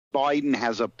Biden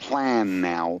has a plan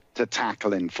now to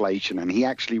tackle inflation, and he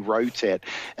actually wrote it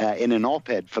in an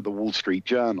op-ed for the Wall Street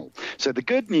Journal. So the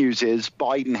good news is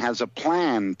Biden has a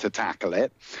plan to tackle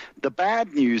it. The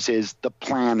bad news is the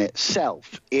plan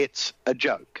itself. It's a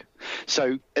joke.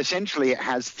 So essentially it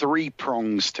has three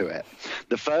prongs to it.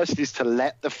 The first is to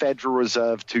let the Federal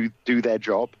Reserve to do their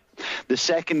job. The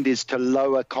second is to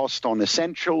lower cost on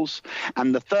essentials.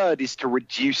 And the third is to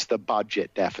reduce the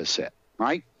budget deficit,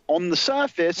 right? On the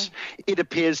surface, it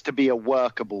appears to be a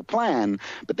workable plan,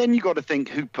 but then you got to think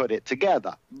who put it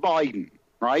together. Biden,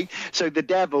 right? So the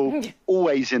devil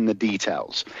always in the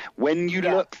details. When you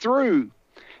look through,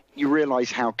 you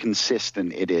realize how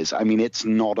consistent it is. I mean, it's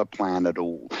not a plan at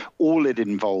all. All it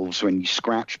involves when you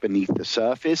scratch beneath the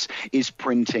surface is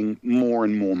printing more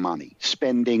and more money,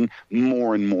 spending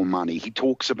more and more money. He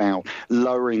talks about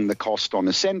lowering the cost on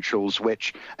essentials,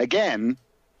 which, again,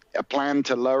 a plan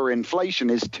to lower inflation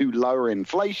is to lower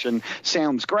inflation.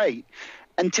 Sounds great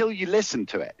until you listen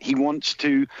to it. He wants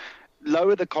to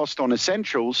lower the cost on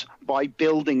essentials by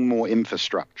building more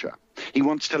infrastructure. He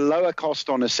wants to lower cost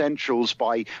on essentials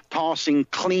by passing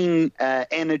clean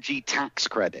energy tax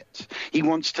credits. He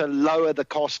wants to lower the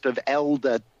cost of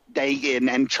elder day-in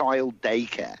and child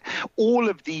daycare. All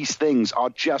of these things are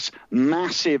just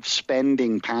massive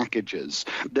spending packages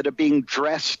that are being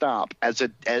dressed up as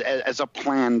a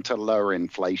plan to lower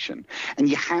inflation. And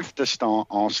you have to start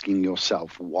asking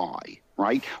yourself why.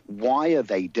 Right? Why are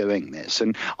they doing this?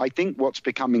 And I think what's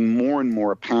becoming more and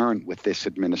more apparent with this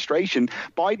administration,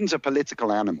 Biden's a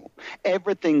political animal.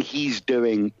 Everything he's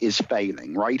doing is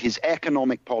failing, right? His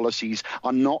economic policies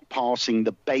are not passing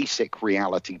the basic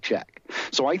reality check.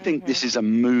 So I think this is a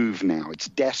move now. It's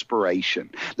desperation.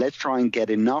 Let's try and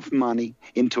get enough money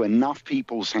into enough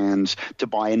people's hands to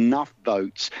buy enough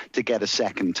votes to get a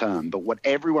second term. But what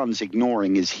everyone's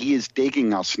ignoring is he is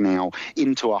digging us now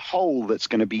into a hole that's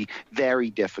going to be very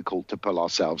difficult to pull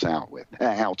ourselves out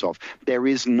of. There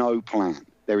is no plan.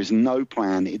 There is no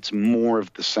plan. It's more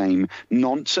of the same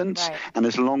nonsense. Right. And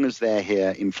as long as they're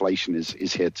here, inflation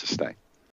is here to stay.